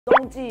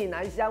冬季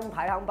男香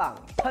排行榜，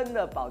喷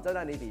了保证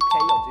让你比裴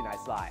勇俊还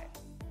帅。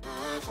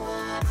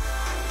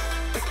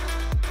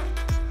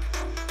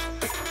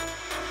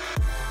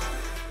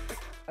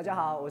大家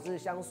好，我是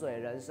香水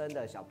人生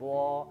的小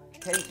波。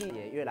天气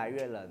也越来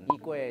越冷，衣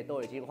柜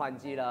都已经换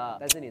季了，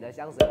但是你的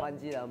香水换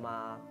季了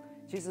吗？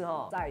其实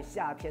在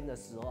夏天的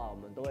时候我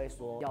们都会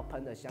说要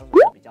喷的香水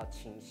是比较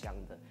清香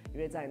的，因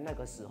为在那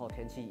个时候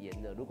天气炎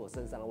热，如果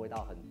身上的味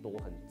道很多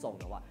很重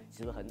的话，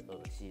其实很恶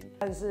心。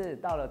但是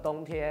到了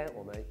冬天，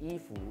我们衣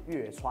服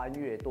越穿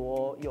越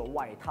多，又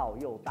外套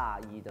又大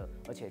衣的，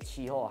而且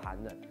气候寒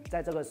冷，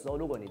在这个时候，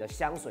如果你的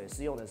香水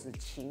是用的是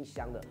清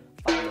香的，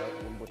反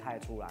而闻不太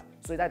出来。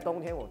所以在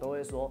冬天我都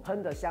会说，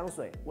喷的香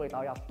水味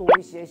道要多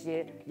一些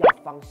些，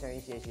要芳香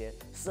一些些，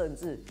甚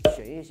至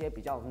选一些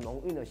比较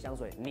浓郁的香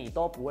水，你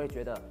都不会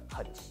觉得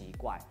很奇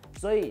怪。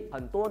所以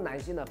很多男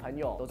性的朋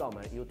友都在我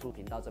们 YouTube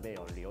频道这边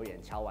有留言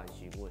敲碗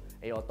询问，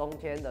有冬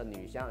天的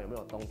女香，有没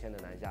有冬天的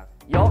男香？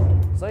有。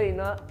所以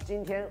呢，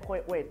今天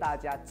会为大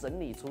家整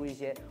理出一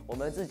些我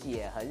们自己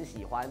也很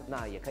喜欢，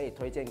那也可以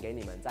推荐给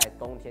你们在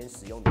冬天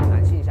使用的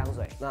男性香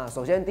水。那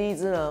首先第一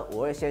支呢，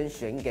我会先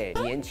选给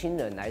年轻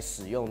人来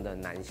使用的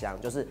男香，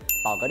就是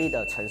宝格丽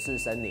的城市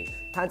森林。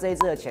它这一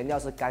支的前调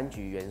是柑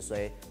橘元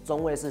荽，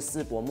中味是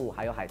丝柏木，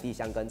还有海地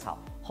香根草，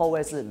后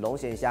味是龙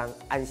涎香、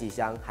安息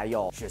香，还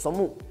有雪松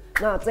木。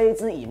那这一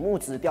支以木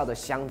质调的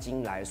香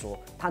精来说，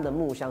它的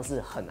木香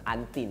是很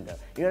安定的，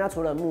因为它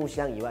除了木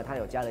香以外，它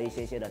有加了一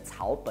些的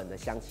草本的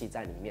香气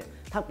在里面。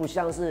它不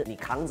像是你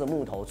扛着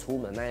木头出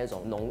门那一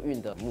种浓郁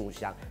的木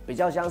香，比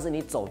较像是你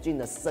走进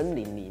了森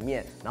林里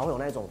面，然后有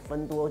那种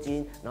芬多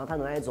精，然后它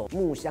的那一种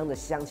木香的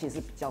香气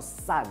是比较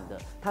散的。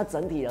它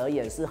整体而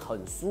言是很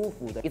舒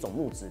服的一种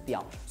木质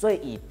调，所以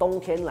以冬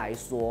天来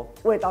说，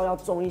味道要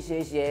重一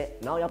些些，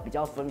然后要比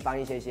较芬芳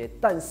一些些，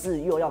但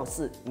是又要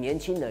是年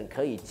轻人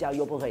可以驾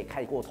又不可以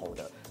开过头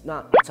的。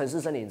那城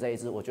市森林这一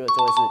支，我觉得就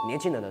会是年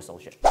轻人的首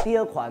选。第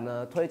二款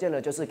呢，推荐的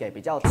就是给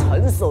比较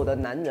成熟的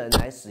男人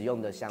来使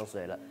用的香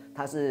水了。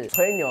它是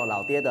吹牛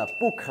老爹的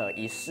不可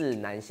一世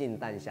男性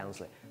淡香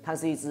水。它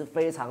是一支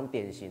非常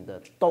典型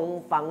的东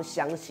方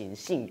香型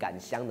性感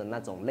香的那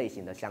种类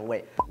型的香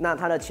味。那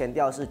它的前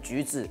调是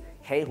橘子、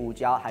黑胡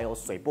椒，还有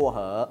水薄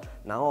荷。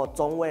然后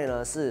中味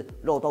呢是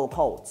肉豆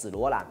蔻、紫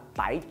罗兰、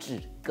白芷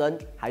根，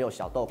还有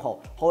小豆蔻。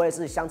后味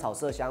是香草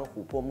麝香、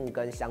琥珀木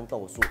跟香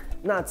豆树。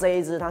那这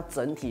一支它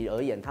整体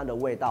而言，它的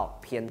味道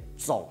偏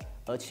重，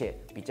而且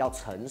比较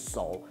成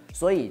熟，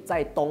所以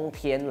在冬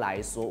天来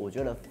说，我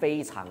觉得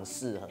非常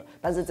适合。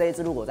但是这一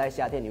支如果在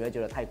夏天，你会觉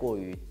得太过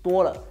于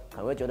多了，可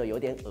能会觉得有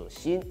点恶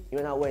心，因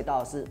为它的味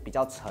道是比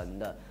较沉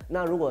的。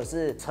那如果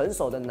是成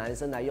熟的男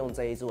生来用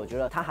这一支，我觉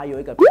得它还有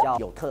一个比较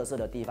有特色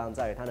的地方，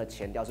在于它的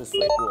前调是水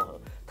薄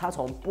荷，它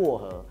从薄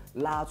荷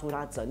拉出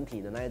它整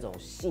体的那一种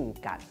性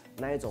感、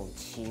那一种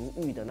情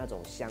欲的那种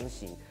香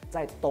型，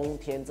在冬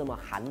天这么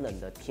寒冷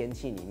的天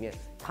气里面，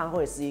它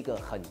会是一个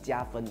很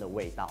加分的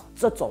味道。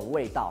这种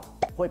味道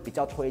会比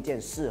较推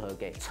荐适合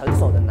给成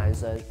熟的男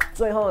生。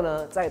最后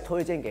呢，再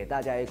推荐给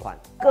大家一款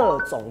各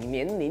种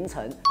年龄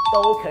层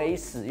都可以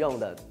使用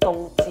的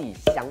冬季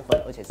香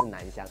氛，而且是男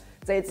香。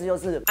这一支就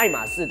是爱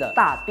马仕的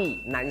大地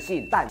男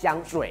性淡香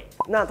水。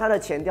那它的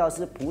前调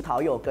是葡萄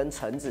柚跟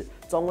橙子，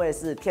中味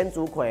是天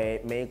竺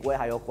葵、玫瑰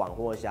还有广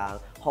藿香，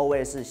后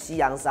味是西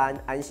洋杉、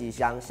安息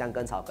香、香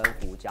根草跟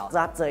胡椒。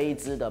它这一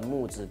支的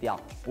木质调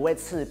不会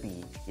刺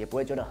鼻，也不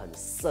会觉得很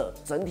涩。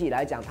整体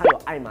来讲，它有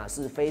爱马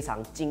仕非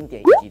常经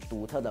典以及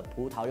独特的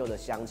葡萄柚的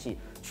香气，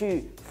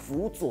去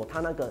辅佐它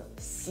那个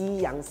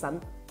西洋杉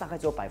大概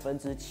只有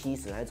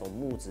70%那种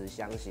木质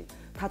香型。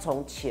它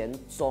从前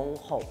中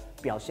后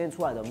表现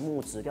出来的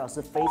木质调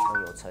是非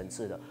常有层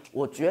次的。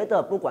我觉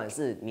得不管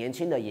是年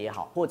轻的也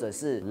好，或者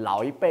是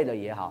老一辈的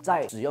也好，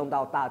在使用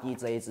到大地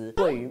这一支，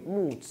对于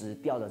木质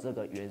调的这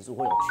个元素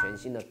会有全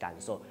新的感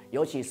受。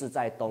尤其是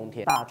在冬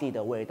天，大地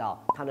的味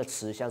道，它的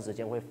持香时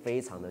间会非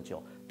常的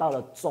久。到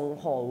了中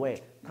后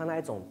味，它那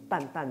一种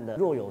淡淡的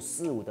若有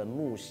似无的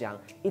木香，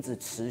一直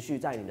持续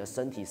在你的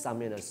身体上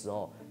面的时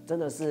候，真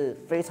的是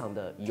非常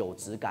的有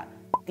质感，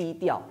低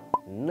调、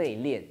内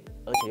敛，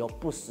而且又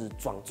不失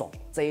庄重。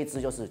这一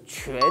支就是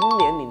全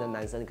年龄的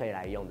男生可以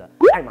来用的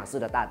爱马仕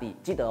的大地，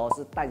记得哦，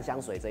是淡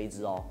香水这一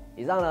支哦。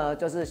以上呢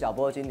就是小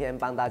波今天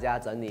帮大家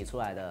整理出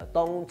来的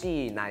冬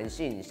季男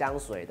性香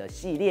水的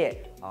系列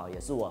也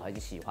是我很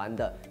喜欢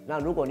的。那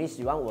如果你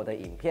喜欢我的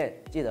影片，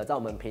记得在我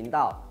们频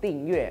道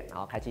订阅，然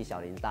后开启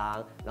小铃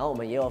铛，然后我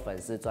们也有粉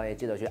丝专页，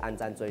记得去按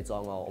赞追踪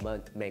哦。我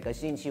们每个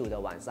星期五的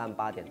晚上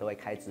8点都会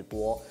开直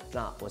播。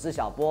那我是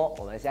小波，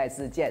我们下一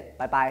次见，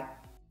拜拜。